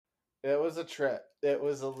It was a trip. It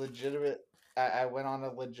was a legitimate. I went on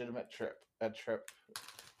a legitimate trip. A trip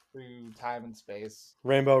through time and space.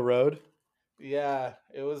 Rainbow Road. Yeah,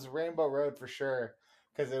 it was Rainbow Road for sure.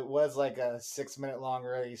 Because it was like a 6 minute long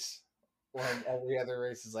race, when every other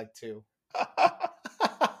race is like two.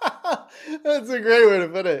 That's a great way to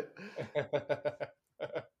put it.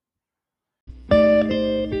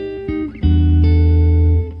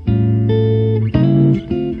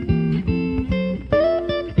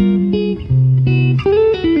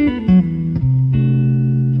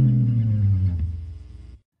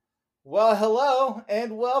 Well, hello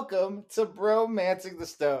and welcome to Bromancing the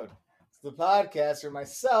Stone. It's the podcast where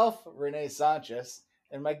myself, Renee Sanchez,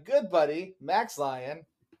 and my good buddy, Max Lyon,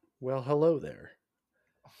 Well, hello there.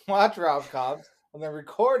 watch rom-coms and then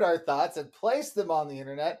record our thoughts and place them on the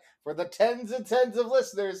internet for the tens and tens of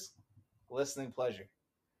listeners' listening pleasure.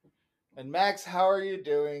 And Max, how are you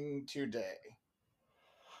doing today?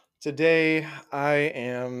 Today I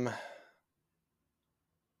am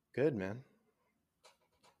good, man.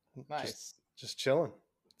 Just Nice. just chilling.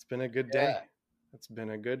 It's been a good day. Yeah. It's been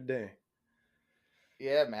a good day.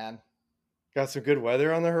 Yeah, man. Got some good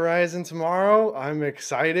weather on the horizon tomorrow. I'm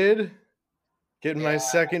excited. Getting my Yeah.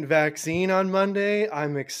 second vaccine on Monday.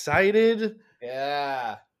 I'm excited.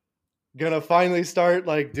 Yeah. Gonna finally start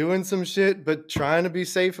like doing some shit, but trying to be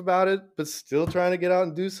safe about it, but still trying to get out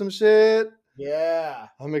and do some shit. Yeah.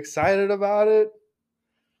 I'm excited about it.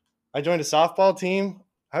 I joined a softball team.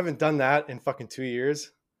 I haven't done that in fucking 2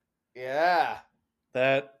 years. Yeah.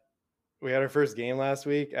 That we had our first game last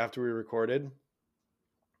week after we recorded.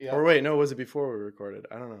 Yep. Or wait, no, was it before we recorded?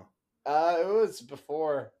 I don't know. It was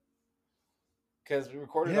before because we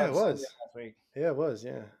recorded Yeah, on it Sunday was. last week. Yeah, it was.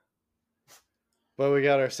 Yeah. But we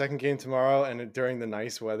got our second game tomorrow, and during the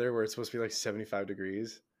nice weather where it's supposed to be like 75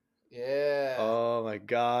 degrees. Yeah. Oh my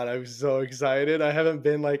God, I'm so excited. I haven't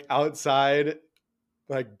been like outside,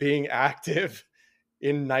 like being active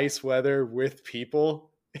in nice weather with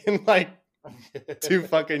people in like 2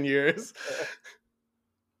 fucking years.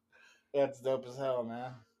 That's dope as hell,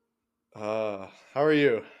 man. How are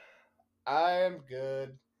you? I am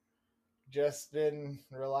good. Just been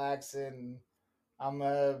relaxing. I'm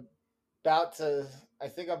about to. I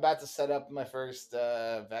think I'm about to set up my first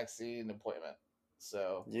vaccine appointment.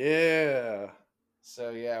 So, Yeah.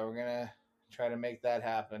 yeah, we're gonna try to make that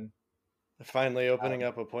happen. Finally opening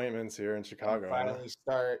up appointments here in And Chicago, huh?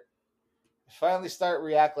 finally start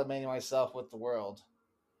reacclimating myself with the world.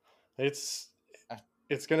 It's Uh,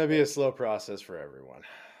 it's gonna be a slow process for everyone.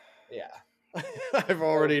 Yeah, I've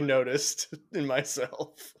already noticed in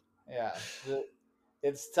myself. yeah.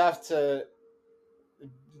 It's tough to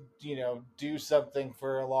do something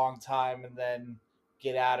for a long time and then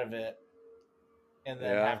get out of it and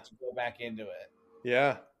then Yeah. have to go back into it,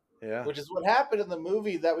 Yeah. Yeah. which is what happened in the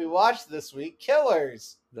movie that we watched this week,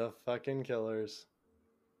 Killers. The fucking killers.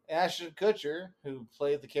 Ashton Kutcher, who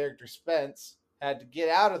played the character Spence, had to get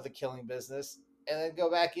out of the killing business and then go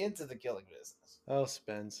back into the killing business Oh,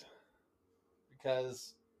 Spence.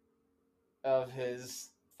 because of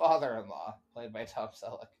his father-in-law, played by Tom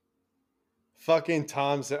Selleck. Fucking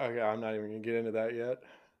Tom. Okay, I'm not even gonna get into that yet.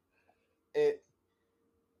 It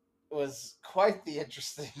was quite the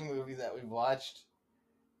interesting movie that we watched.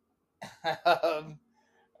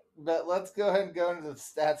 But let's go ahead and go into the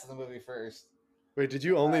stats of the movie first. Wait, did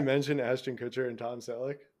you only mention Ashton Kutcher and Tom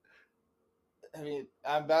Selleck? I mean,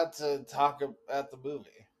 I'm about to talk about the movie.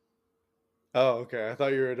 Oh, okay. I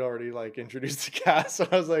thought you had already like introduced the cast. So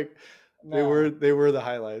I was like, they No, were the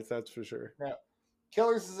highlights, that's for sure. no.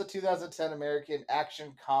 Killers is a 2010 American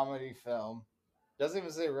action comedy film. Doesn't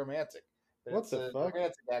even say romantic, but What it's the a fuck?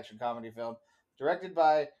 romantic action comedy film directed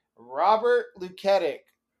by Robert Luketic,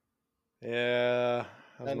 Yeah,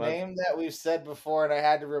 a name that we've said before, and I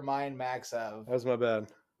had to remind Max of. that was my bad.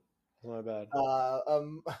 That was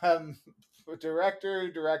my bad. Director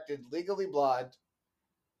who directed Legally Blonde,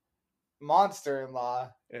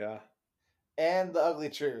 Monster-in-Law, Yeah, and The Ugly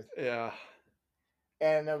Truth. yeah.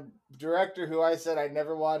 And a director who I said I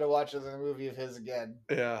never wanted to watch another movie of his again.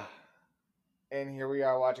 Yeah. And here we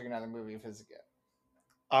are watching another movie of his again.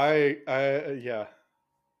 Yeah.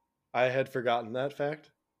 I had forgotten that fact.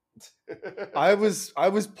 I was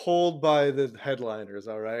pulled by the headliners,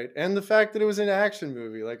 all right, and the fact that it was an action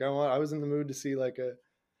movie. Like I was in the mood to see like a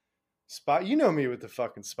spy. You know me with the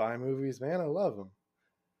fucking spy movies, man. I love them.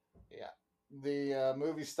 Yeah. The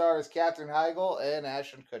movie stars Katherine Heigl and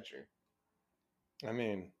Ashton Kutcher. I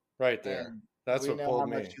mean, right there. And That's we what know pulled how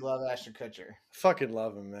me. much you love Ashton Kutcher. Fucking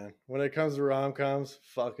love him, man. When it comes to rom-coms,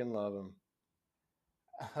 fucking love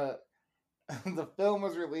him. The film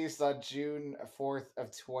was released on June 4th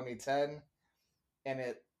of 2010, and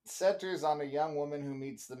it centers on a young woman who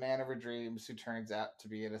meets the man of her dreams, who turns out to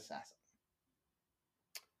be an assassin.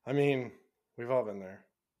 I mean, we've all been there.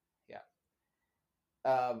 Yeah.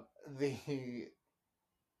 Um, the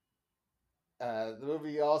the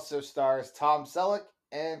movie also stars Tom Selleck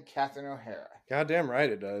and Catherine O'Hara. Goddamn right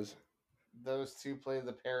it does. Those two play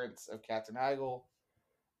the parents of Katherine Heigl,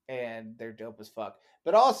 and they're dope as fuck.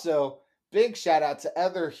 But also, big shout out to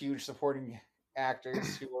other huge supporting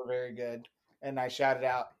actors who were very good. And I shouted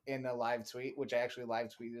out in a live tweet, which I actually live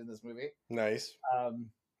tweeted in this movie Nice.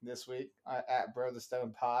 this week at Bro the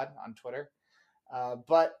Stone Pod on Twitter.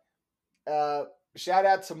 But shout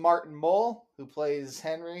out to Martin Mull, who plays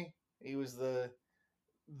Henry. He was the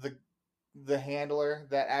handler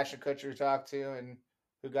that Ashton Kutcher talked to and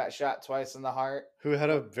who got shot twice in the heart. Who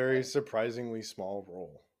had a very surprisingly small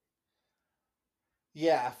role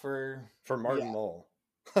Yeah, for Martin yeah. Mull.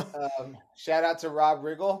 Shout out to Rob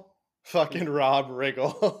Riggle. Fucking Rob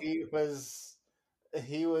Riggle. He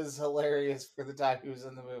was hilarious for the time he was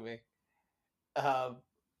in the movie.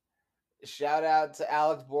 Shout out to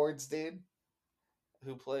Alex Borstein,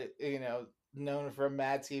 who played, known from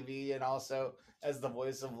Mad TV and also as the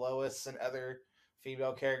voice of Lois and other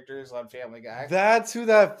female characters on Family Guy. That's who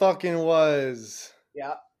that fucking was.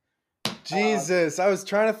 Yeah. Jesus, I was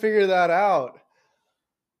trying to figure that out.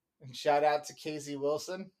 And shout out to Casey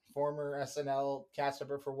Wilson, former SNL cast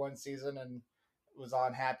member for one season and was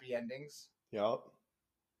on Happy Endings. Yep.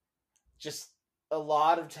 Just a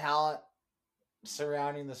lot of talent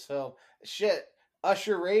surrounding this film. Shit,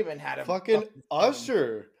 Usher Raymond had a fucking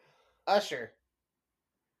Usher. Usher.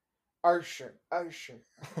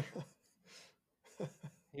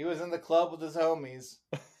 He was in the club with his homies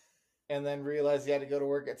and then realized he had to go to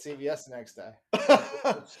work at CVS the next day.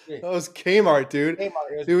 That was Kmart, dude.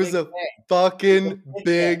 Kmart. It was a fucking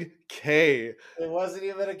big K. It wasn't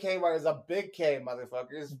even a Kmart. It was a big K,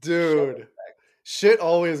 motherfuckers. Dude. Shit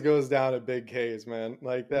always goes down at big Ks, man.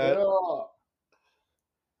 Like that. Yeah.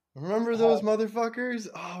 Remember those motherfuckers?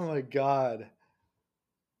 Oh my god.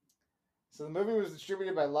 So the movie was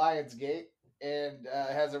distributed by Lionsgate and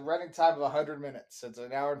has a running time of 100 minutes. So it's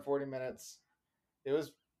an hour and 40 minutes. It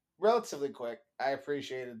was relatively quick. I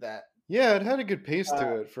appreciated that. Yeah, it had a good pace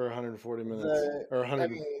to it for 140 minutes.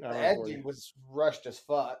 The ending was rushed as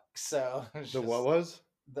fuck. So what was?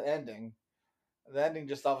 The ending. The ending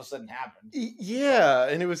just all of a sudden happened. Yeah,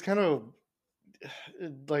 and it was kind of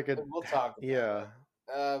like a... We'll talk about yeah.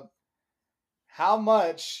 it. How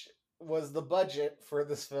much was the budget for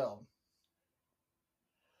this film?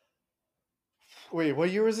 Wait, what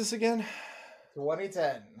year was this again?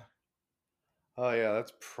 2010. Oh yeah,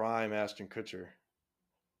 that's prime Ashton Kutcher.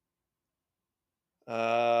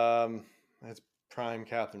 That's prime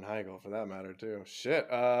Katherine Heigl for that matter too. Shit.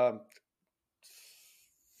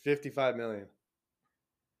 55 million.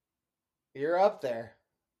 You're up there.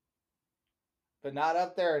 But not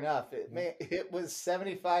up there enough. It was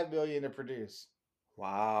 75 million to produce.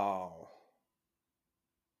 Wow.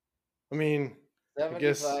 I mean,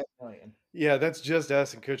 75 million. Yeah, that's just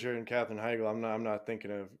Ashton Kutcher and Katherine Heigl. I'm not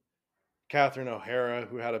thinking of Catherine O'Hara,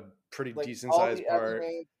 who had a pretty decent sized part.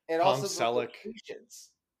 And Tom also Selleck.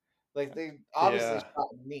 Like they obviously shot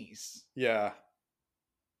Nice. Yeah.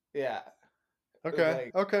 Yeah.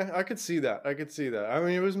 Okay. Okay. I could see that. I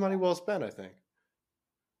mean, it was money well spent, I think.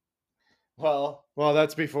 Well,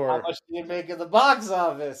 that's before. How much did you make at the box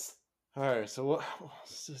office? All right. So what?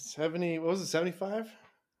 70. What was it? 75.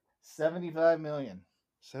 75 million.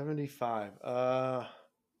 75.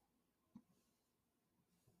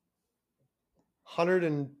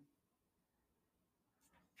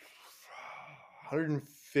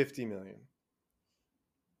 150 million.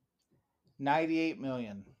 98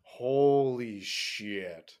 million. Holy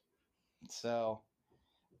shit. So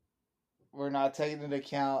we're not taking into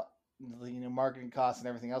account marketing costs and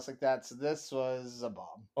everything else like that. So this was a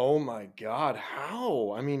bomb. Oh my god.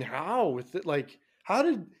 How? I mean, how? With it, like, how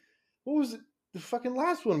did... What was it? The fucking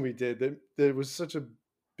last one we did that was such a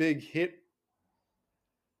big hit.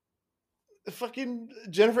 The fucking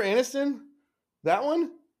Jennifer Aniston? That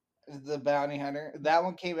one? The Bounty Hunter. That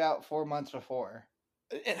one came out 4 months before.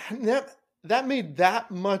 And that made that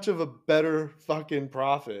much of a better fucking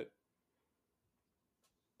profit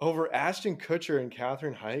over Ashton Kutcher and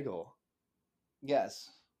Katherine Heigl. Yes.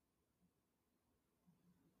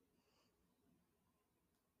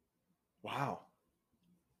 Wow.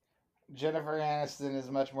 Jennifer Aniston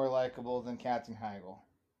is much more likable than Katherine Heigl.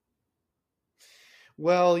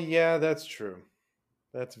 Well, yeah, that's true.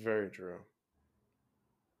 That's very true.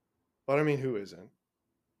 But I mean, who isn't?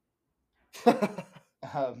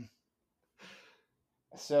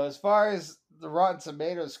 So as far as the Rotten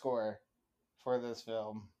Tomatoes score for this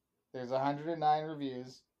film. There's 109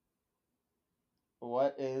 reviews.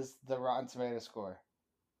 What is the Rotten Tomato score?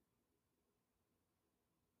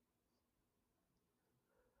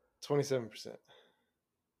 27%.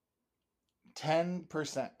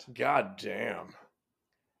 10%. God damn.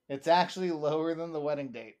 It's actually lower than The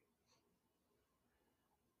Wedding Date.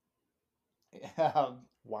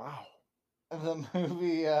 Wow. The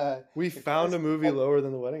movie. We found a movie lower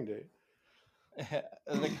than The Wedding Date.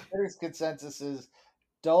 The critics' consensus is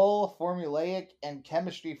dull, formulaic, and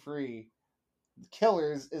chemistry-free.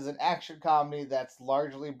 Killers is an action comedy that's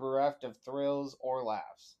largely bereft of thrills or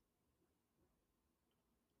laughs.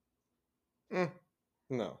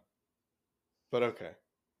 No. But okay.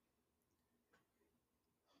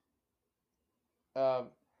 Kind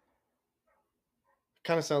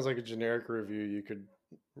of sounds like a generic review you could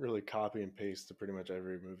really copy and paste to pretty much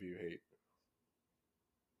every movie you hate.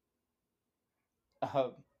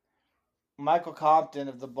 Michael Compton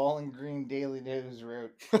of the Bowling Green Daily News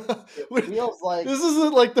wrote, "It feels like this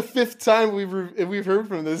isn't like the fifth time we've heard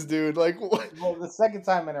from this dude. Like, what? Well, the second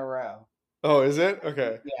time in a row. Oh, is it?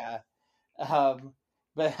 Okay. Yeah.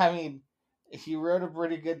 But I mean, he wrote a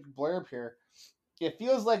pretty good blurb here. It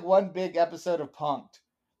feels like one big episode of Punk'd,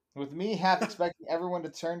 with me half expecting everyone to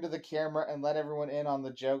turn to the camera and let everyone in on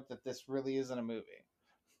the joke that this really isn't a movie."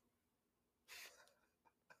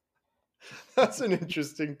 That's an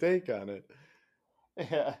interesting take on it.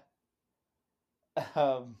 Yeah.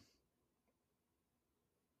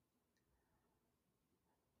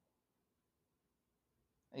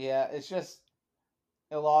 Yeah, it's just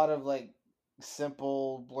a lot of like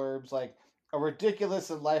simple blurbs like a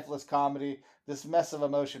ridiculous and lifeless comedy. This mess of a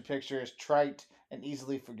motion picture is trite and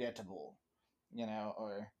easily forgettable,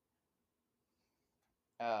 or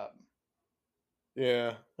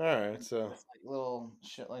yeah. All right. So like little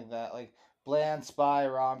shit like that, like bland spy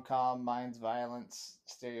rom com, minds violence,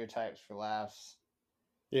 stereotypes for laughs.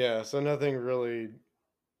 yeah. So nothing really,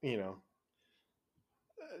 you know,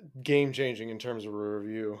 game changing in terms of a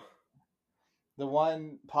review. The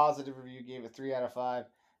one positive review gave it 3 out of 5.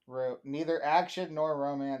 Wrote, "Neither action nor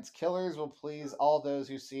romance. Killers will please all those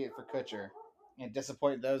who see it for Kutcher and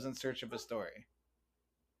disappoint those in search of a story."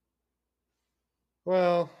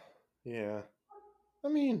 Well, yeah. I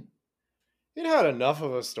mean, it had enough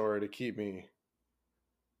of a story to keep me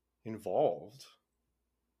involved.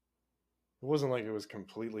 It wasn't like it was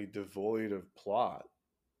completely devoid of plot,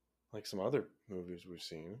 like some other movies we've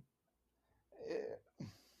seen.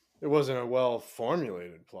 It wasn't a well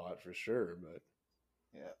formulated plot for sure, but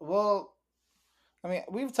Yeah. Well, I mean,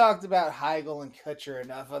 we've talked about Heigl and Kutcher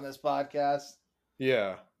enough on this podcast.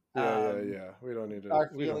 yeah. Yeah. We don't need to. Our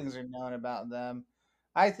feelings are known about them.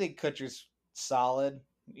 I think Kutcher's solid.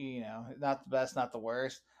 Not the best, not the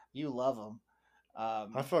worst. You love him.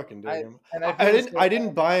 I fucking dig him. I I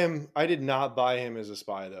didn't buy him. I did not buy him as a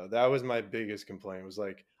spy though. That was my biggest complaint. Was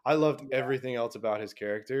like I loved everything else about his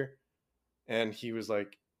character, and he was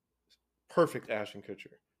like perfect Ashton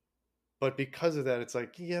Kutcher. But because of that, it's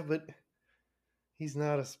like yeah, but he's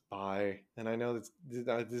not a spy, and I know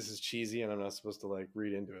this is cheesy, and I'm not supposed to like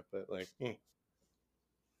read into it, but like,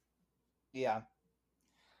 yeah.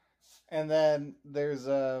 And then there's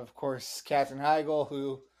of course Katherine Heigl,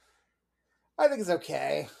 who I think is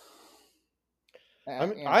okay. I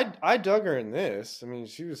mean, I dug her in this. I mean,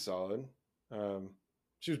 she was solid.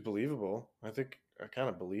 She was believable. I think I kind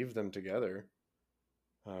of believed them together.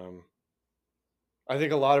 I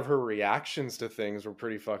think a lot of her reactions to things were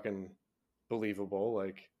pretty fucking believable.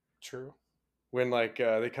 Like, true. When like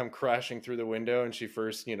they come crashing through the window and she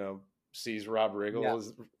first, sees Rob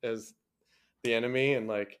Riggle as the enemy, and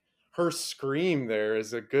like her scream there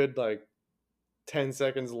is a good like 10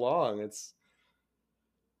 seconds long. It's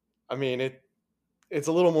a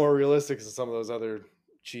little more realistic than some of those other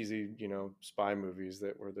cheesy, spy movies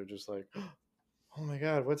where they're just like, oh my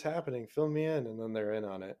god, what's happening? Fill me in, and then they're in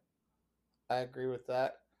on it. I agree with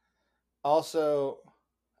that. Also,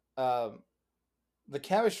 the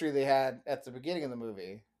chemistry they had at the beginning of the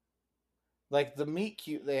movie, like the meet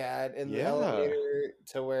cute they had in the elevator,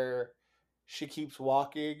 to where she keeps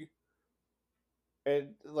walking,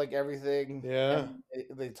 and like everything. Yeah,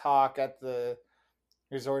 and they talk at the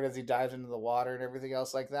resort as he dives into the water and everything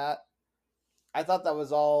else like that. I thought that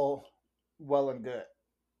was all well and good.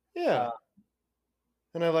 Yeah.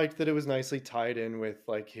 And I liked that it was nicely tied in with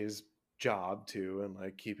like his job too, and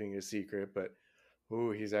like keeping a secret, but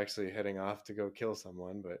he's actually heading off to go kill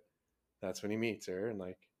someone, but that's when he meets her, and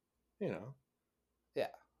like, Yeah.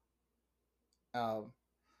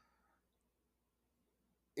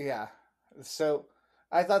 Yeah. So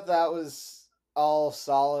I thought that was all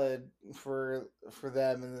solid for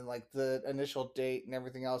them, and then like the initial date and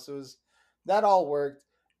everything else, it was that all worked.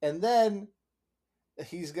 And then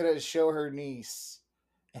he's gonna show her niece,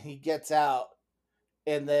 and he gets out,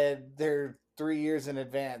 and then they're 3 years in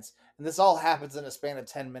advance, and this all happens in a span of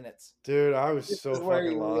 10 minutes. Dude, I was This so is where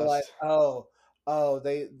fucking you realize, lost. oh,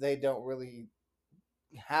 they don't really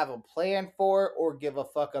have a plan for it or give a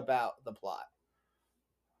fuck about the plot.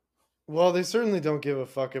 Well, they certainly don't give a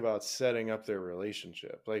fuck about setting up their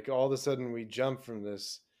relationship. Like all of a sudden we jump from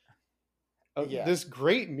Yeah, this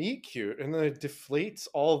great meet cute, and then it deflates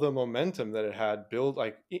all the momentum that it had built.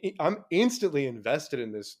 Like I'm instantly invested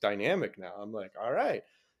in this dynamic now. I'm like, all right,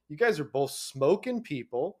 you guys are both smoking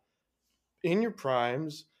people in your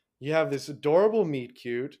primes. You have this adorable meet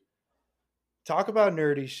cute. Talk about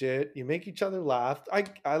nerdy shit. You make each other laugh.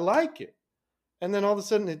 I like it. And then all of a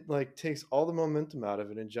sudden it like takes all the momentum out of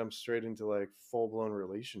it and jumps straight into like full blown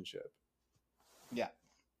relationship. yeah,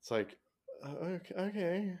 It's like, okay,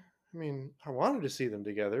 okay. I mean, I wanted to see them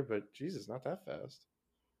together, but Jesus, not that fast.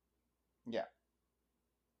 yeah.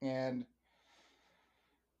 And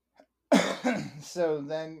so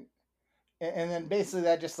then, and then basically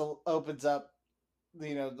that just opens up,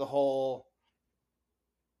 the whole,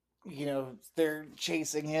 they're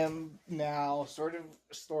chasing him now sort of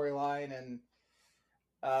storyline, and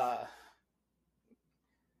uh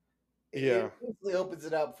Yeah, it basically opens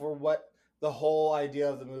it up for what the whole idea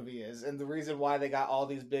of the movie is, and the reason why they got all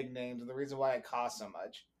these big names, and the reason why it cost so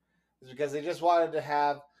much is because they just wanted to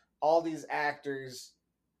have all these actors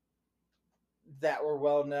that were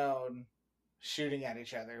well known shooting at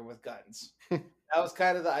each other with guns. That was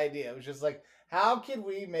kind of the idea. It was just like, how can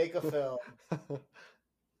we make a film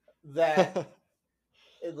that,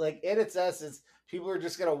 like, in its essence, people are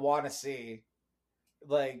just gonna want to see,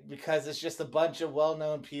 like, because it's just a bunch of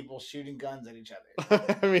well-known people shooting guns at each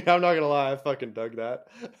other. I mean, I'm not gonna lie, I fucking dug that.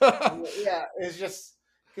 Yeah, it's just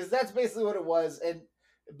because that's basically what it was, and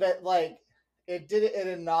but like it did it in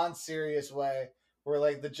a non-serious way, where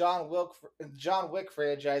like the John Wick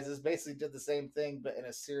franchises basically did the same thing, but in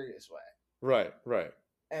a serious way. Right, right.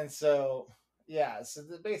 And so yeah, so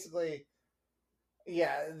basically,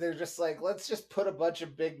 yeah, they're just like, let's just put a bunch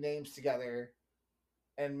of big names together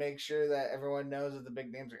and make sure that everyone knows that the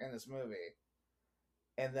big names are in this movie,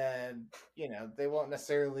 and then they won't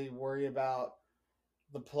necessarily worry about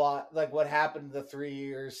the plot, like what happened the 3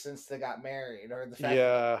 years since they got married, or the fact that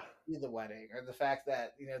Yeah. they the wedding, or the fact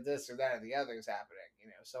that this or that or the other is happening,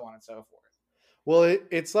 so on and so forth. Well,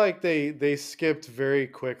 it's like they skipped very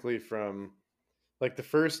quickly from like the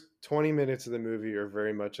first 20 minutes of the movie are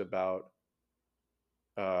very much about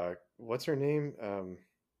what's her name?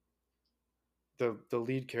 The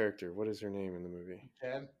lead character. What is her name in the movie?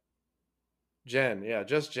 Jen? Jen. Yeah,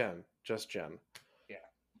 just Jen. Just Jen.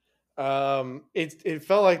 Yeah. It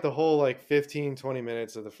felt like the whole like 15-20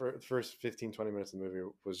 minutes of the first 15-20 minutes of the movie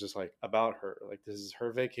was just like about her. Like this is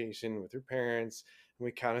her vacation with her parents, and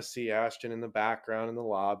we kind of see Ashton in the background in the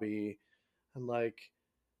lobby, and like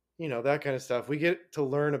that kind of stuff. We get to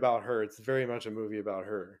learn about her. It's very much a movie about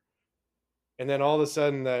her. And then all of a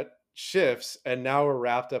sudden that shifts, and now we're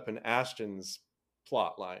wrapped up in Ashton's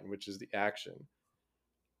plot line, which is the action.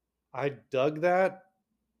 I dug that,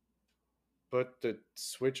 but the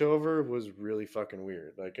switch over was really fucking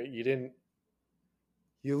weird. Like you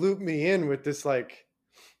loop me in with this like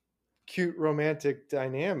cute romantic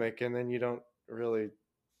dynamic, and then you don't really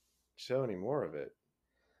show any more of it.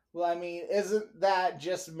 Well, I mean, isn't that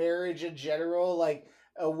just marriage in general? Like,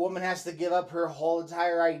 a woman has to give up her whole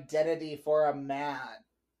entire identity for a man,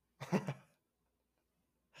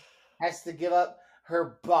 has to give up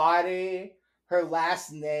her body, her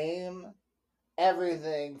last name,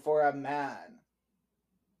 everything for a man.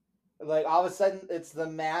 Like, all of a sudden, it's the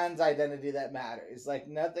man's identity that matters. Like,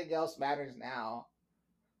 nothing else matters now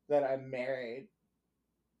that I'm married.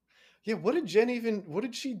 Yeah, what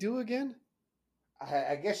did she do again?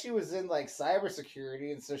 I guess she was in like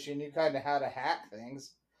cybersecurity, and so she knew kind of how to hack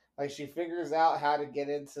things. Like, she figures out how to get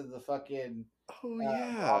into the fucking Oh Bob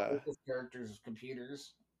yeah. Lucas character's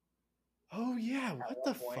computers Oh yeah, at what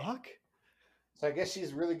one the point. fuck? So I guess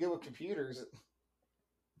she's really good with computers.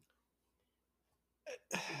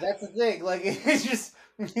 That's the thing. Like, it's just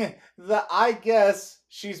I guess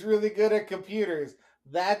she's really good at computers.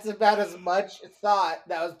 That's about as much thought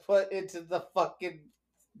that was put into the fucking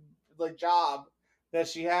like job that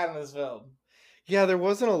she had in this film. Yeah, there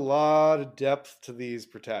wasn't a lot of depth to these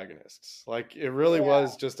protagonists. Like it really Yeah,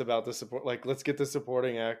 was just about the support. Like let's get the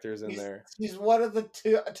supporting actors in she's there. she's one of the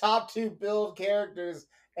top two build characters,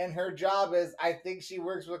 and her job is, I think she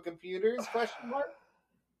works with computers? Question mark.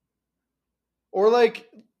 Or like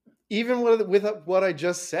even with what I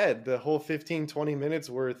just said, the whole 15-20 minutes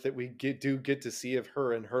worth that we get to see of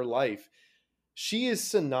her and her life, she is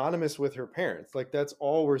synonymous with her parents. Like that's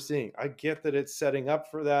all we're seeing. I get that it's setting up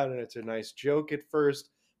for that and it's a nice joke at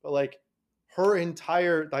first, but like her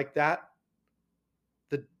entire like that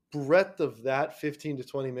the breadth of that 15 to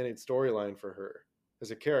 20 minute storyline for her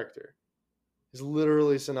as a character is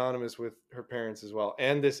literally synonymous with her parents as well,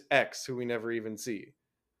 and this ex who we never even see.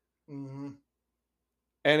 Mm-hmm.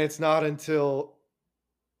 And it's not until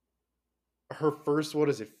her first, what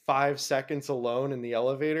is it, 5 seconds alone in the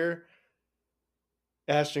elevator,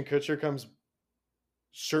 Ashton Kutcher comes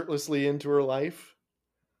shirtlessly into her life.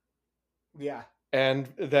 Yeah. And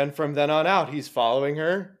then from then on out, he's following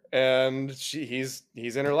her, and he's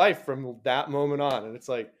in her life from that moment on. And it's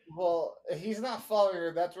like, Well, he's not following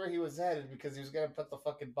her. That's where he was headed because he was gonna put the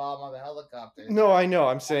fucking bomb on the helicopter. no, I know.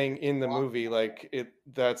 I'm saying in the movie, like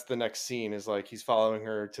that's the next scene is like he's following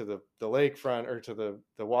her to the lakefront or to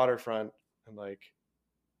the waterfront, and like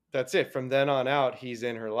that's it. From then on out, he's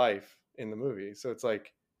in her life in the movie. So it's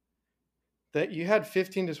like that you had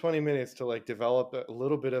 15 to 20 minutes to like develop a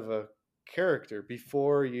little bit of a character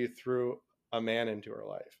before you threw a man into her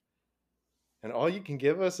life. And all you can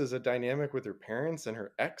give us is a dynamic with her parents and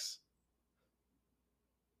her ex.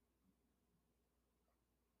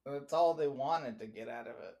 That's all they wanted to get out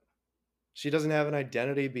of it. She doesn't have an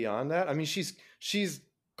identity beyond that. I mean, she's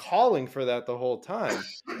calling for that the whole time.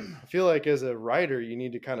 I feel like as a writer, you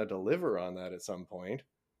need to kind of deliver on that at some point.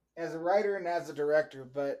 As a writer and as a director,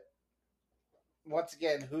 but once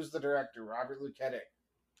again, who's the director? Robert Luketic.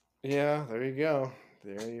 Yeah, there you go.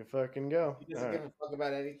 There you fucking go. He doesn't give a fuck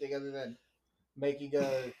about anything other than making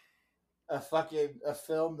a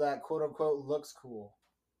film that quote unquote looks cool.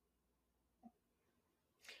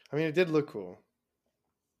 I mean, it did look cool.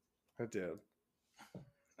 It did.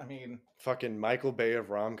 I mean, fucking Michael Bay of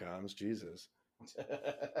rom-coms, Jesus.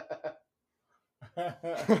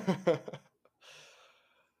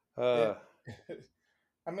 I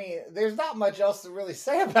mean, there's not much else to really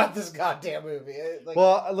say about this goddamn movie. Like,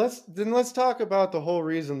 well, let's talk about the whole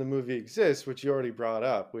reason the movie exists, which you already brought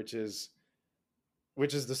up, which is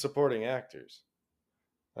the supporting actors.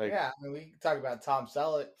 Like, yeah, I mean, we can talk about Tom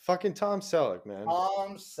Selleck. Fucking Tom Selleck, man.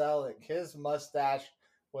 Tom Selleck, his mustache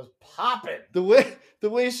was popping. The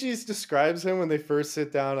way she describes him when they first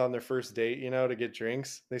sit down on their first date, you know, to get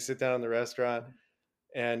drinks. They sit down in the restaurant,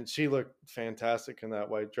 and she looked fantastic in that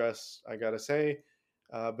white dress, I gotta say.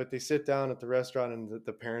 But they sit down at the restaurant, and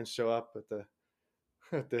the parents show up at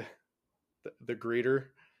the greeter.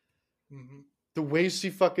 Mm-hmm. The way she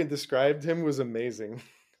fucking described him was amazing.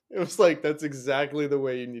 It was like, that's exactly the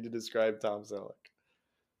way you need to describe Tom Selleck.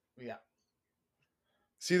 Yeah.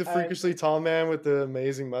 See the freakishly tall man with the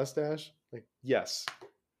amazing mustache? Like, yes.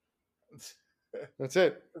 That's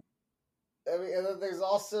it. I mean, and then there's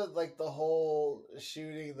also like the whole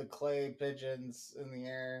shooting the clay pigeons in the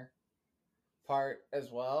air part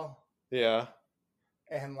as well. Yeah.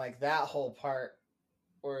 And like that whole part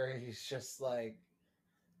where he's just like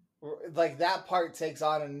that part takes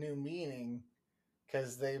on a new meaning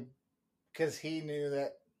because he knew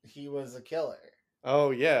that he was a killer.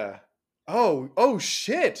 Oh yeah. Oh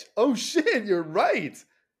shit. Oh shit, you're right.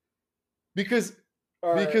 Because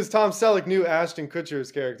Tom Selleck knew Ashton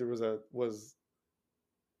Kutcher's character was a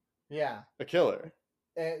killer.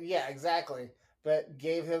 Yeah, exactly. But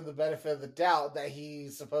gave him the benefit of the doubt that he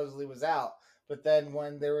supposedly was out. But then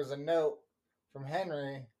when there was a note from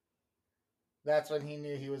Henry, that's when he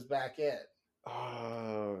knew he was back in.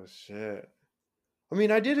 Oh shit. I mean,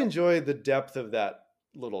 I did enjoy the depth of that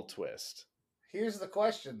little twist. Here's the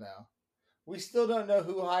question, though. We still don't know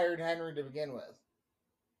who hired Henry to begin with.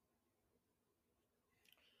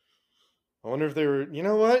 I wonder if they were... You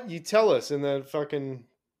know what? You tell us in that fucking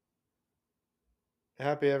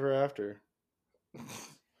Happy Ever After.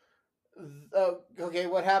 Okay,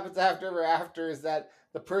 what happens after Ever After is that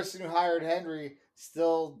the person who hired Henry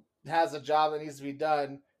still has a job that needs to be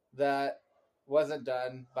done that wasn't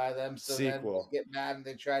done by them. So then they get mad and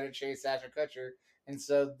they try to chase Ashton Kutcher, and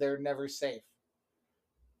so they're never safe.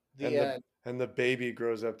 And the baby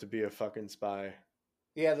grows up to be a fucking spy.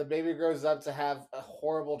 Yeah, the baby grows up to have a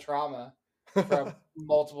horrible trauma from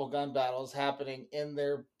multiple gun battles happening in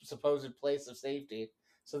their supposed place of safety.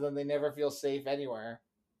 So then they never feel safe anywhere.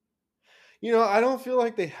 You know, I don't feel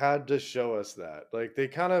like they had to show us that. Like, they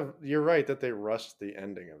kind of... You're right that they rushed the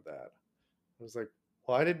ending of that. I was like,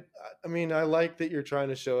 I mean, I like that you're trying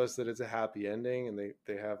to show us that it's a happy ending and they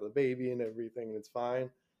have the baby and everything and it's fine.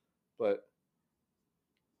 But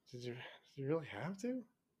did you really have to?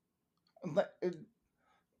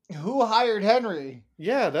 Who hired Henry?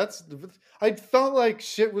 Yeah, I felt like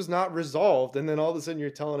shit was not resolved, and then all of a sudden you're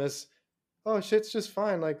telling us, oh, shit's just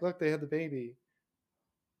fine. Like, look, they had the baby,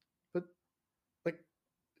 but like,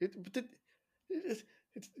 but it, it's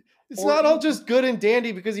it's Or not all even just good and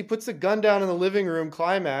dandy because he puts the gun down in the living room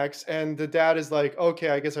climax, and the dad is like, okay,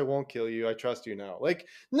 I guess I won't kill you. I trust you now. Like,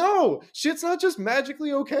 no, shit's not just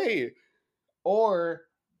magically okay. or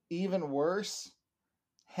even worse,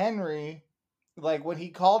 Henry, like when he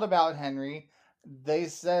called about Henry, they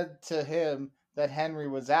said to him that Henry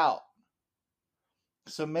was out.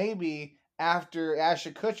 So maybe after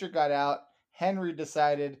Ashton Kutcher got out, Henry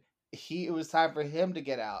decided it was time for him to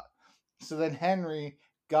get out. So then Henry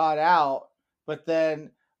got out, but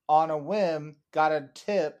then on a whim got a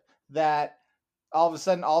tip that all of a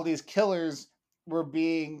sudden all these killers were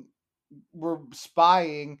being were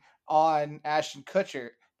spying on Ashton Kutcher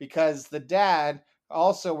because the dad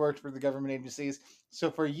also worked for the government agencies.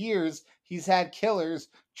 So for years he's had killers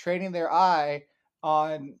training their eye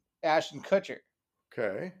on Ashton Kutcher.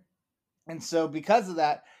 Okay. And so because of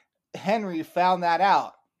that, Henry found that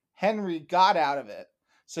out. Henry got out of it.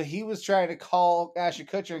 So he was trying to call Ashton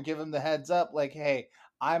Kutcher and give him the heads up, like, hey,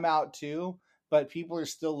 I'm out too, but people are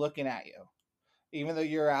still looking at you. Even though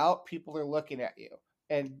you're out, people are looking at you.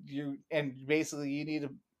 And basically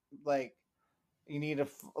like you need to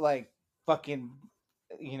like fucking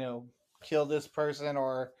kill this person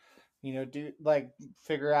or do like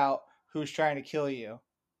figure out who's trying to kill you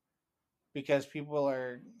because people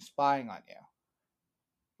are spying on you.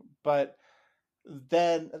 But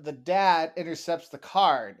then the dad intercepts the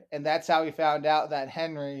card, and that's how he found out that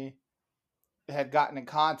Henry had gotten in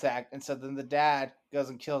contact. And so then the dad goes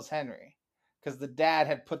and kills Henry because the dad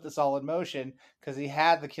had put this all in motion because he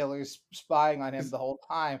had the killers spying on him the whole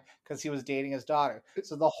time because he was dating his daughter.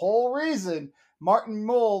 So the whole reason Martin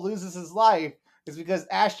Mull loses his life is because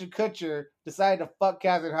Ashton Kutcher decided to fuck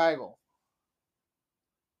Katherine Heigl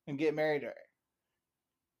and get married to her.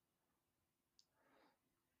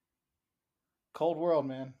 Cold world,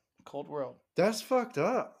 man. Cold world. That's fucked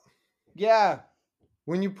up. Yeah.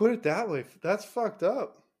 When you put it that way, that's fucked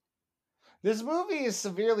up. This movie is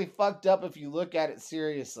severely fucked up if you look at it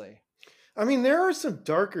seriously. I mean, there are some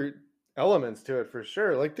darker elements to it for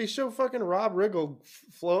sure. Like they show fucking Rob Riggle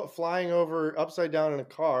flying over upside down in a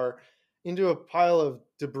car into a pile of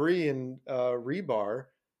debris and rebar.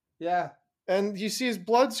 Yeah. And you see his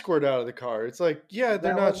blood squirt out of the car. It's like, yeah,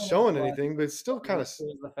 they're not showing anything, but it's still kind of. It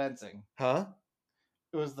was the fencing. Huh?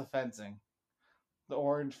 It was the fencing. The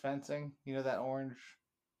orange fencing. You know that orange,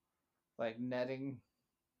 like netting.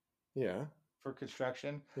 Yeah. For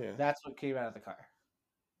construction. Yeah. That's what came out of the car.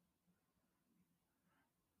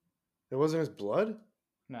 It wasn't his blood?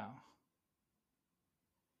 No.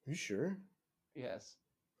 You sure? Yes.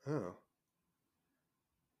 Oh.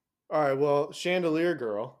 All right. Well, Chandelier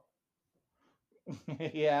Girl.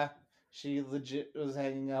 Yeah. She legit was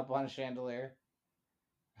hanging up on a chandelier.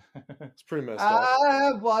 It's pretty messed up.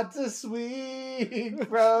 I want to swing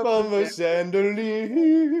from a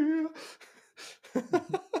chandelier.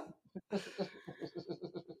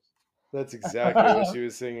 That's exactly what she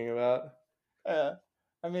was singing about. Yeah.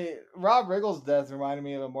 I mean, Rob Riggle's death reminded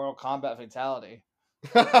me of a Mortal Kombat fatality.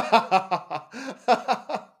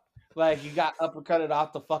 Like, he got uppercutted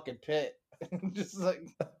off the fucking pit. Just like...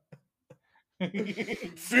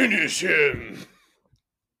 Finish him!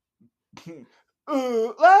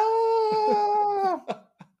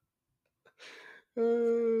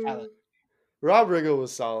 Rob Riggle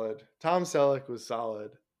was solid. Tom Selleck was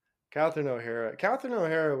solid. Catherine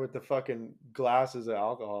O'Hara with the fucking glasses of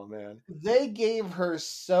alcohol, man. They gave her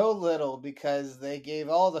so little because they gave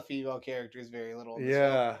all the female characters very little.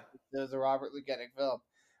 Yeah. It was a Robert Lugetic film.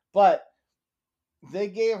 But they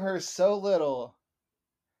gave her so little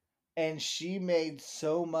and she made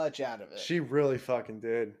so much out of it. She really fucking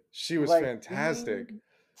did. She was fantastic.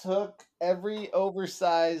 Took every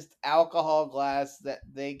oversized alcohol glass that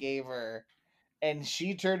they gave her and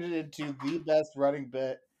she turned it into the best running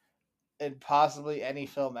bit in possibly any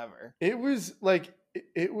film ever. It was like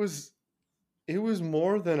it was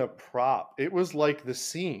more than a prop. It was like the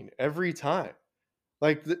scene every time.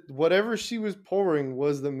 Like whatever she was pouring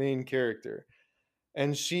was the main character.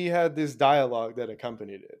 And she had this dialogue that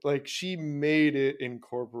accompanied it. Like she made it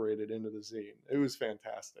incorporated into the scene. It was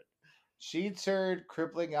fantastic. She turned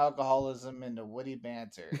crippling alcoholism into witty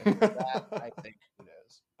banter. And for that, I think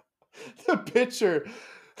kudos. The picture,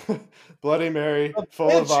 Bloody Mary,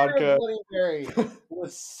 full of vodka. Bloody Mary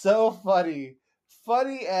was so funny.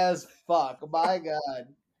 Funny as fuck. My God.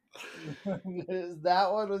 That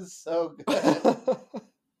one was so good.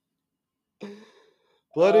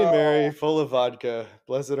 Bloody Mary, full of vodka.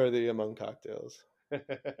 Blessed are thee among cocktails.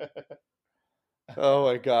 Oh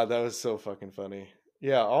my god, that was so fucking funny.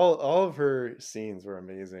 Yeah, all of her scenes were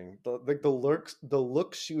amazing. The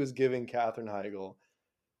looks she was giving Katherine Heigl,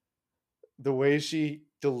 the way she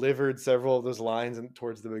delivered several of those lines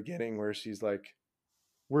towards the beginning, where she's like,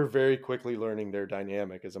 "We're very quickly learning their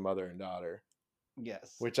dynamic as a mother and daughter,"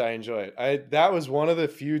 Yes. which I enjoyed. That was one of the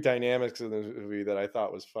few dynamics of the movie that I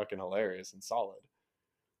thought was fucking hilarious and solid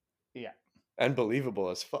Yeah. and believable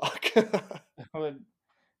as fuck.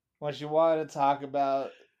 When she wanted to talk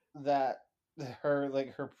about that her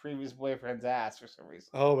previous boyfriend's ass for some reason.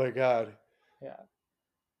 Oh my god. Yeah.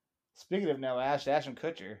 Speaking of no Ash, Ashton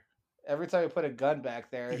Kutcher. Every time you put a gun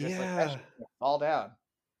back there, it's just like Yeah. Ashton's gonna fall down.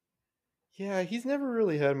 Yeah, he's never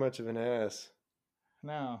really had much of an ass.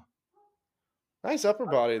 No. Nice upper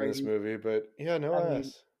body in this Afraid. movie, but yeah, no I mean,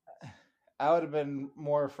 ass. I would have been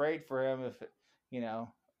more afraid for him you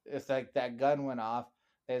know, if that gun went off,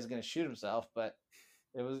 that he was gonna shoot himself, but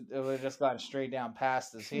it would have just gone straight down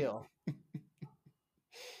past his heel.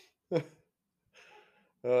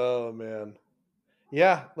 Oh man.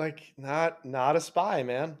 Yeah, like not a spy,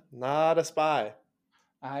 man. Not a spy.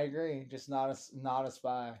 I agree. Just not a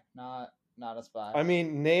spy. Not a spy. I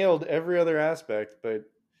mean, nailed every other aspect, but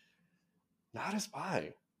not a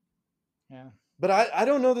spy. Yeah. But I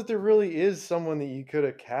don't know that there really is someone that you could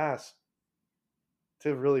have cast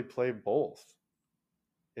to really play both.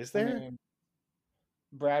 Is I there? mean,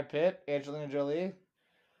 Brad Pitt, Angelina Jolie.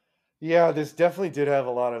 Yeah, this definitely did have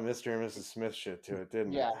a lot of Mr. and Mrs. Smith shit to it,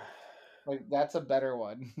 didn't it? Yeah. Like that's a better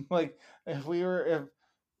one. Like if we were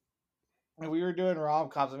doing rom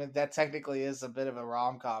coms, I mean that technically is a bit of a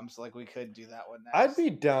rom com, so like we could do that one I'd next. be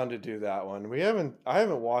down to do that one. I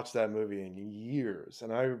haven't watched that movie in years,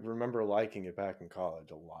 and I remember liking it back in college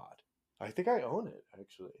a lot. I think I own it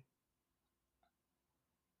actually.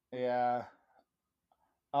 Yeah.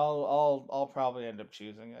 I'll probably end up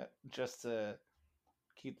choosing it just to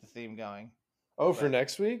keep the theme going. Oh, for But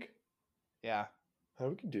next week? yeah. Oh,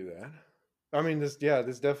 we could do that. I mean, this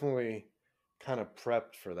definitely kind of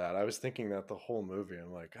prepped for that. I was thinking that the whole movie.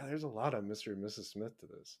 I'm like, God, there's a lot of Mr. and Mrs. Smith to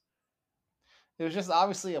this. It was just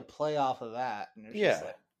obviously a play off of that. And it's just Yeah,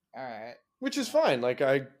 like, all right. which is fine. Like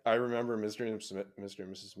I remember Mr. and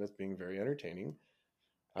Mrs. Smith being very entertaining.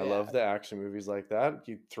 I Yeah. love the action movies like that.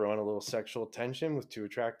 You throw in a little sexual tension with two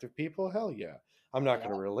attractive people. Hell yeah. I'm not Yeah.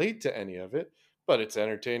 going to relate to any of it, but it's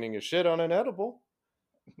entertaining as shit on an edible.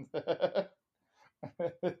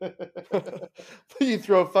 You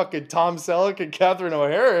throw fucking Tom Selleck and Catherine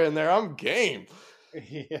O'Hara in there, I'm game.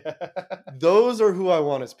 Yeah. Those are who I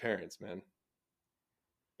want as parents, man.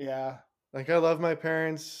 Yeah. Like, I love my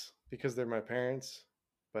parents because they're my parents,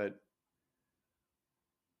 but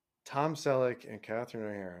Tom Selleck and Catherine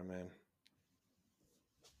O'Hara, man.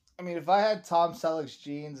 I mean, if I had Tom Selleck's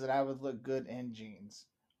jeans, then I would look good in jeans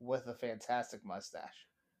with a fantastic mustache.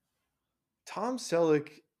 Tom Selleck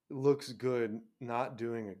looks good not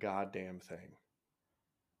doing a goddamn thing.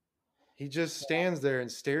 He just stands there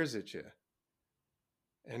and stares at you.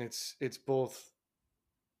 And it's both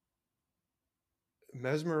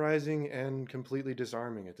mesmerizing and completely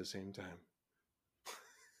disarming at the same time.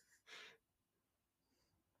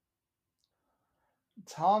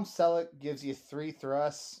 Tom Selleck gives you 3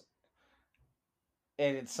 thrusts,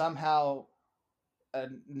 and it's somehow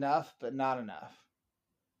enough, but not enough.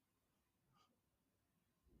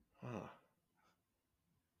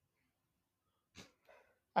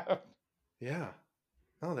 Huh. Yeah.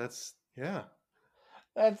 Oh, that's yeah.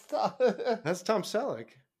 That's Tom. That's Tom Selleck.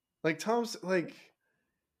 Like Tom's like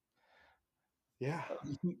yeah.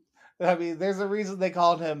 I mean, there's a reason they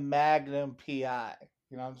called him Magnum PI.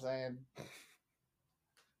 You know what I'm saying?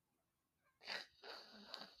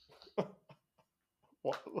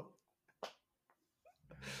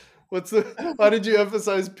 What's the why did you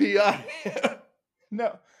emphasize PI?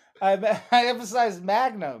 No, I emphasized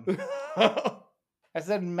Magnum. I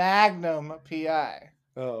said Magnum PI.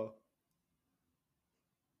 Oh.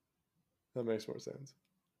 That makes more sense.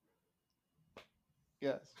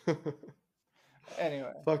 Yes.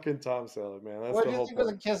 Anyway. Fucking Tom Selleck, man. That's What the do you whole think point.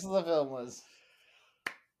 the kiss of the film was?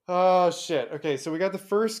 Oh shit. Okay, so we got the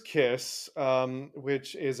first kiss,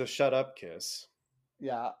 which is a shut up kiss.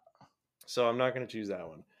 Yeah. So I'm not gonna choose that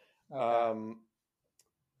one. Okay.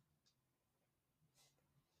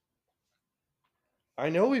 I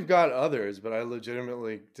know we've got others, but I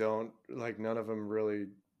legitimately don't like none of them really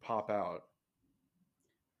pop out.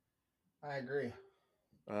 I agree.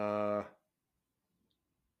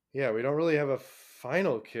 Yeah, we don't really have a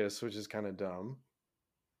final kiss, which is kind of dumb.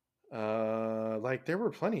 Like there were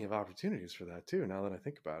plenty of opportunities for that too, now that I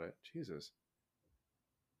think about it. Jesus.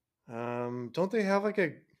 Don't they have like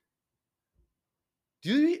a?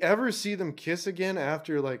 Do you ever see them kiss again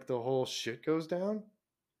after like the whole shit goes down?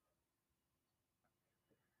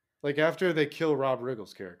 Like after they kill Rob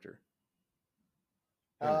Riggle's character,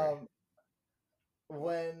 Henry. Um,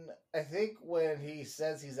 when I think when he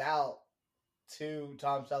says he's out to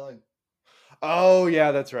Tom Selleck, Oh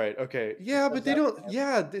yeah, that's right. Okay, he yeah, but comes they up to don't. him.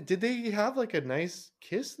 Yeah, did they have like a nice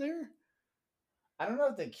kiss there? I don't know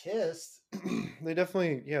if they kissed. They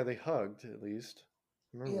definitely, yeah, they hugged at least.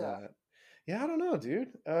 Remember Yeah. that? Yeah, I don't know,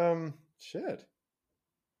 dude. Shit.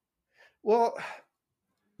 Well,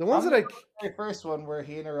 the ones I'm that gonna I, go with the very first one where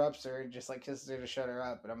he interrupts her and just like kisses her to shut her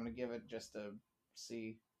up, but I'm gonna give it just to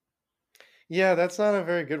see. yeah, that's not a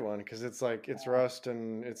very good one because it's like it's rust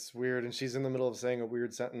and it's weird, and she's in the middle of saying a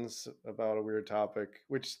weird sentence about a weird topic,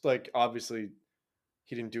 which like obviously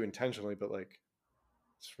he didn't do intentionally, but like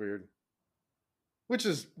it's weird, which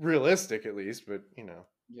is realistic at least, but it's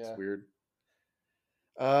Yeah. weird.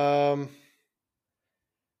 Um,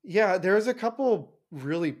 yeah, there's a couple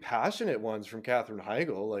really passionate ones from Katherine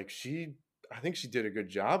Heigl. Like I think she did a good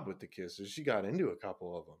job with the kisses. She got into a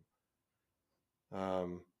couple of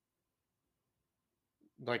them.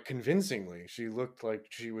 Like convincingly, she looked like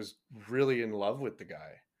she was really in love with the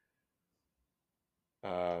guy.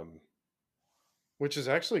 Um, which is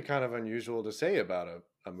actually kind of unusual to say about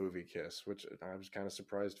a movie kiss, which I was kind of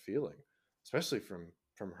surprised feeling, especially from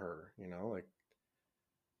her. Like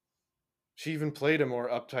she even played a more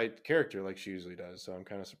uptight character like she usually does. So I'm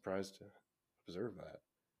kind of surprised to observe that.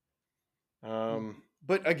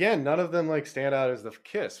 But again, none of them like stand out as the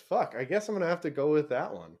kiss. Fuck, I guess I'm gonna have to go with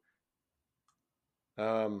that one.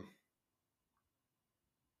 Um,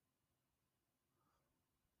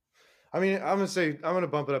 I mean, I'm gonna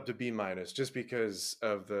bump it up to B minus just because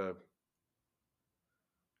of the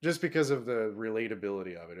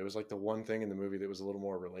relatability of it. It was like the one thing in the movie that was a little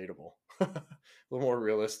more relatable, a little more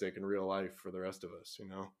realistic in real life for the rest of us.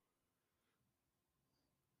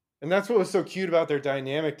 And that's what was so cute about their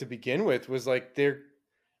dynamic to begin with was like they're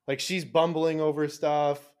like she's bumbling over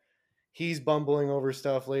stuff, he's bumbling over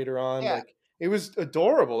stuff later on. Yeah. Like it was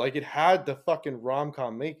adorable. Like it had the fucking rom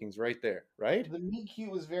com makings right there, right? The meet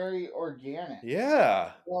cute was very organic.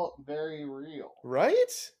 Yeah, Felt very real. right.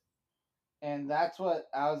 And that's what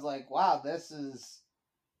I was like, wow, this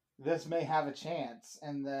may have a chance.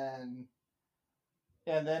 And then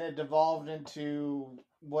it devolved into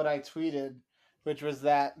what I tweeted, which was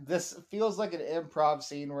that this feels like an improv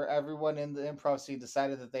scene where everyone in the improv scene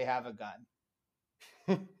decided that they have a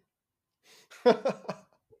gun.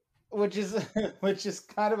 Which is which is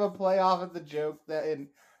kind of a play off of the joke that in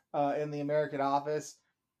the American Office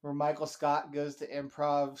where Michael Scott goes to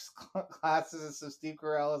improv classes, and so Steve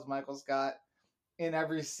Carell is Michael Scott in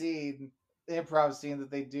every scene, improv scene that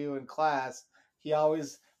they do in class. He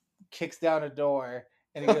always kicks down a door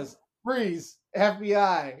and he goes, "Freeze,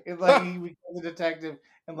 FBI!" And like he becomes a detective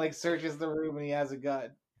and like searches the room and he has a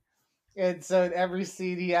gun. And so in every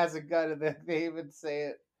scene he has a gun, and then they even say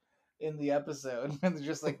it in the episode, and they're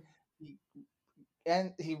just like,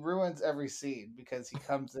 and he ruins every scene because he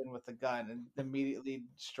comes in with a gun and immediately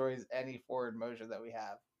destroys any forward motion that we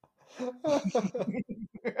have.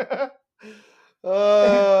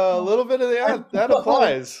 A little bit of the I that feel like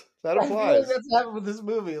applies. That I feel like applies. that's happened with this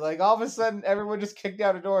movie. Like all of a sudden, everyone just kicked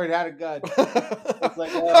out a door and had a gun. It's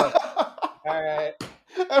like, oh, all right,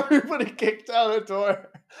 Everybody kicked out a door.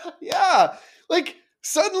 Yeah, like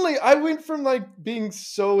suddenly I went from like being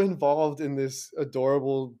so involved in this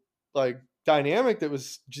adorable like dynamic that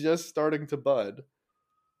was just starting to bud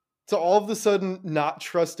to all of a sudden not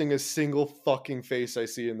trusting a single fucking face I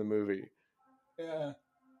see in the movie. yeah,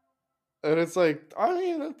 And it's like, I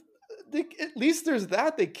mean, at least there's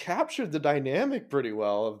that. They captured the dynamic pretty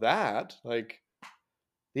well of that. Like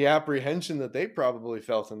the apprehension that they probably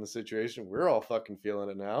felt in the situation. We're all fucking feeling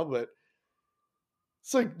it now, but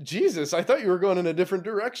it's like, Jesus, I thought you were going in a different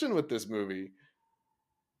direction with this movie.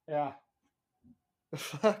 yeah.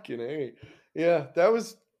 Fucking A. Yeah, that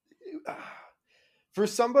was for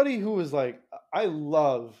somebody who was like,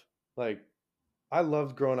 like, I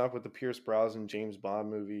loved growing up with the Pierce Brosnan James Bond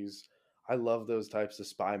movies. I love those types of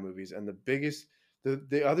spy movies. And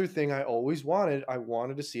the other thing I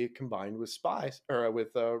wanted to see it combined with spies or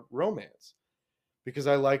with romance because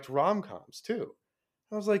I liked rom coms too.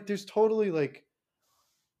 I was like, there's totally like,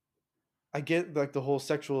 I get like the whole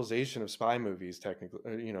sexualization of spy movies, technically,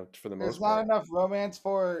 for the There's most not part. enough romance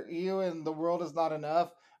for you, and the world is not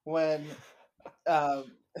enough. When uh,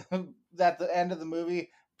 at the end of the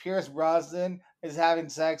movie, Pierce Brosnan is having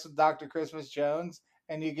sex with Dr. Christmas Jones,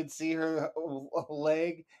 and you could see her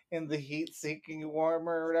leg in the heat seeking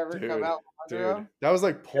warmer or whatever come Dude, out from under him. that was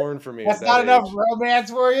like porn for me at That's that not enough age.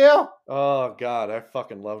 romance for you. Oh god, I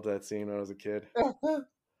fucking loved that scene when I was a kid.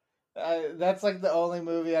 That's like the only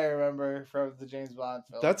movie I remember from the James Bond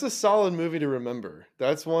film. That's a solid movie to remember.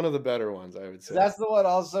 That's one of the better ones, I would say. That's the one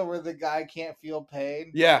also where the guy can't feel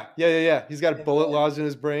pain. Yeah. He's got a And bullet then, lodged in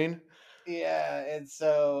his brain. yeah, and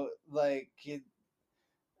so like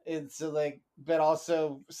but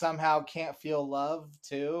also somehow can't feel love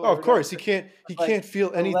too. Oh, Or of course, he whatever. can't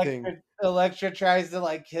feel anything. Electra tries to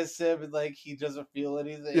like kiss him, and like he doesn't feel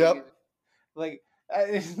anything. Yep. Like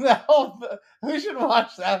we should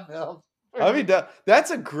watch that film. I mean,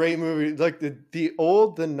 that's a great movie. Like the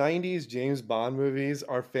 90s James Bond movies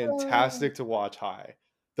are fantastic to watch high.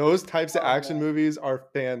 Those types of action movies are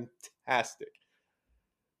fantastic.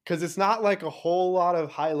 Because it's not like a whole lot of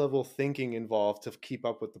high level thinking involved to keep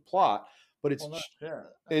up with the plot, but it's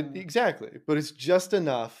exactly. But it's just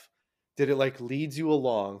enough that it like leads you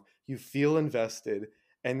along. You feel invested,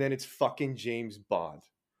 and then it's fucking James Bond.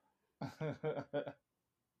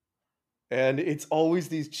 And it's always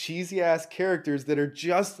these cheesy ass characters that are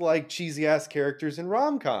just like cheesy ass characters in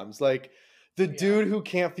rom-coms. Like the dude who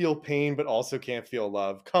can't feel pain but also can't feel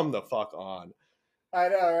love. Come the fuck on. I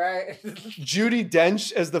know, right? Judi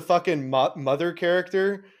Dench as the fucking mother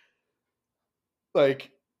character.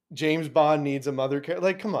 Like James Bond needs a mother character.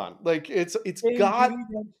 Like, come on. Like it's got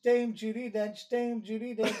Dame Judi Dench, Dame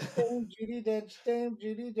Judi Dench, Dame Judi Dench, Dame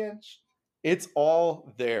Judi Dench. It's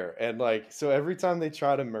all there. And like, so every time they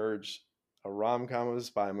try to merge a rom-com with a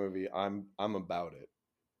spy movie, I'm about it.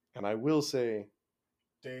 And I will say,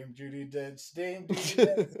 Dame Judi Dench, Dame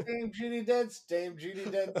Judi Dench, Dame Judi Dench, Dame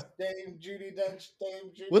Judi Dench, Dame Judi Dench, Dame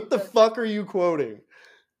Judi Dench. What the fuck are you quoting?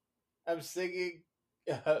 I'm singing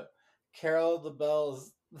Carol of the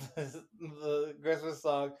Bells, the Christmas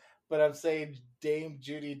song, but I'm saying Dame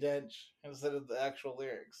Judi Dench instead of the actual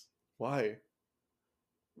lyrics. Why?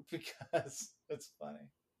 Because it's funny.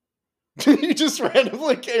 You just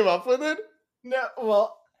randomly came up with it?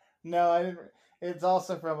 No, I didn't. It's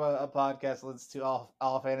also from a podcast. Let's do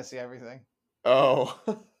all fantasy everything. Oh,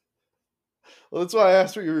 well, that's why I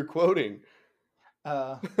asked what you were quoting.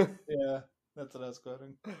 Yeah, that's what I was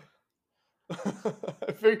quoting.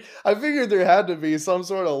 I figured there had to be some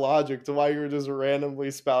sort of logic to why you were just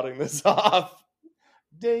randomly spouting this off.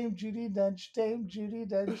 Dame Judi Dench, Dame Judi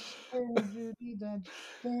Dench, Dame Judi Dench,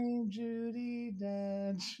 Dame Judi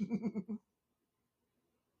Dench.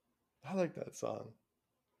 I like that song.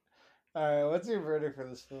 All right, what's your verdict for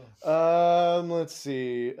this film? Let's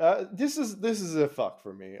see. This is a fuck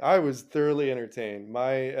for me. I was thoroughly entertained.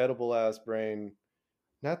 My edible ass brain.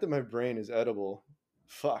 Not that my brain is edible.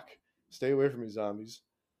 Fuck. Stay away from me, zombies.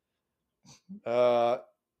 But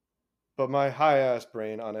my high ass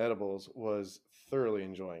brain on edibles was thoroughly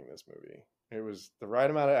enjoying this movie. It was the right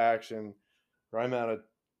amount of action, right amount of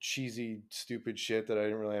cheesy, stupid shit that I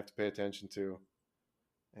didn't really have to pay attention to.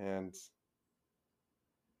 And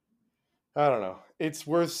I don't know. It's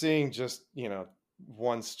worth seeing just,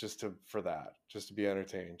 once just to be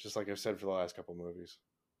entertained, just like I've said for the last couple movies.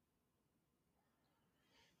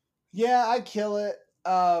 Yeah, I kill it.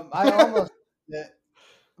 I almost did it,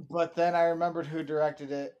 but then I remembered who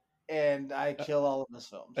directed it, and I kill all of his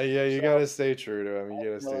films. Yeah, you gotta stay true to him. You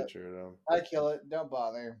gotta stay true to him. I kill it. Don't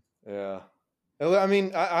bother. Yeah. I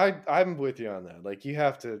mean, I'm with you on that. Like, you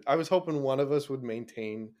have to. I was hoping one of us would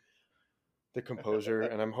maintain the composure,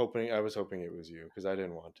 and I was hoping it was you because I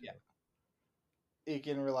didn't want to. Yeah. You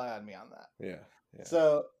can rely on me on that. Yeah.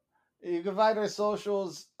 So you can find our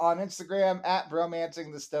socials on Instagram at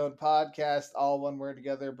Bromancing the Stone Podcast, all one word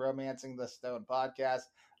together, Bromancing the Stone Podcast.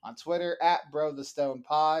 On Twitter at Bro the Stone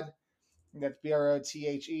Pod. That's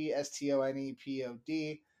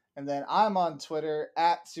BROTHESTONEPOD. And then I'm on Twitter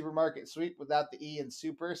at Supermarket Sweep without the E in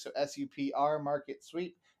super, so SUPR Market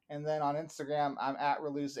Sweep. And then on Instagram, I'm at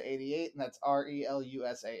Relusa88, and that's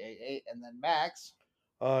RELUSAA8. And then Max.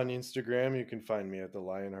 On Instagram, you can find me at The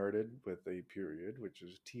Lionhearted with a period, which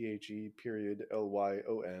is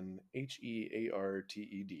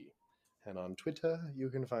THE_LYONHEARTED. And on Twitter, you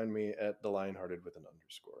can find me at The Lionhearted with an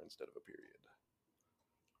underscore instead of a period.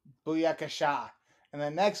 Booyakasha. And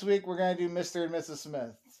then next week, we're going to do Mr. and Mrs.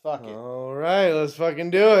 Smith. Fuck it. All right, let's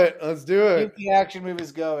fucking do it. Let's do it. Keep the action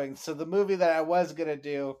movies going. So the movie that I was going to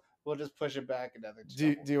do, we'll just push it back another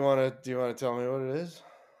time. Do you want to tell me what it is?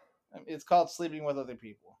 It's called Sleeping with Other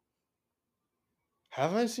People.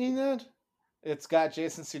 Have I seen that? It's got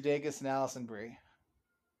Jason Sudeikis and Alison Brie.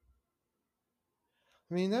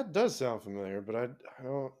 I mean, that does sound familiar, but I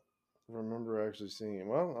don't remember actually seeing it.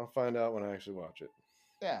 Well, I'll find out when I actually watch it.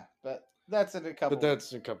 Yeah, but that's in a couple. But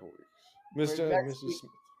that's in a couple weeks. Weeks. Mr. and Next Mrs. week,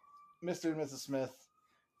 Smith. Mr. and Mrs. Smith,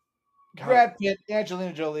 God, Brad Pitt,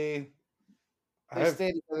 Angelina Jolie. They I've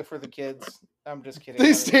stay together for the kids. I'm just kidding.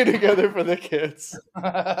 they stay together for the kids.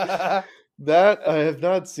 That I have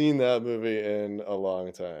not seen that movie in a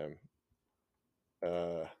long time.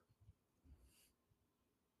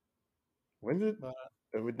 When did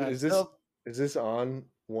is this Until is this on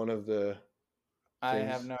one of the I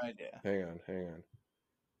have things? no idea. Hang on.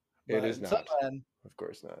 It But is until not. then, Of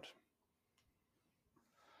course not.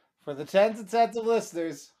 for the tens and tens of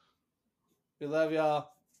listeners, we love y'all.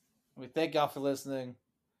 We thank y'all for listening.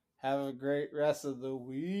 Have a great rest of the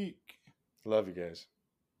week. Love you guys.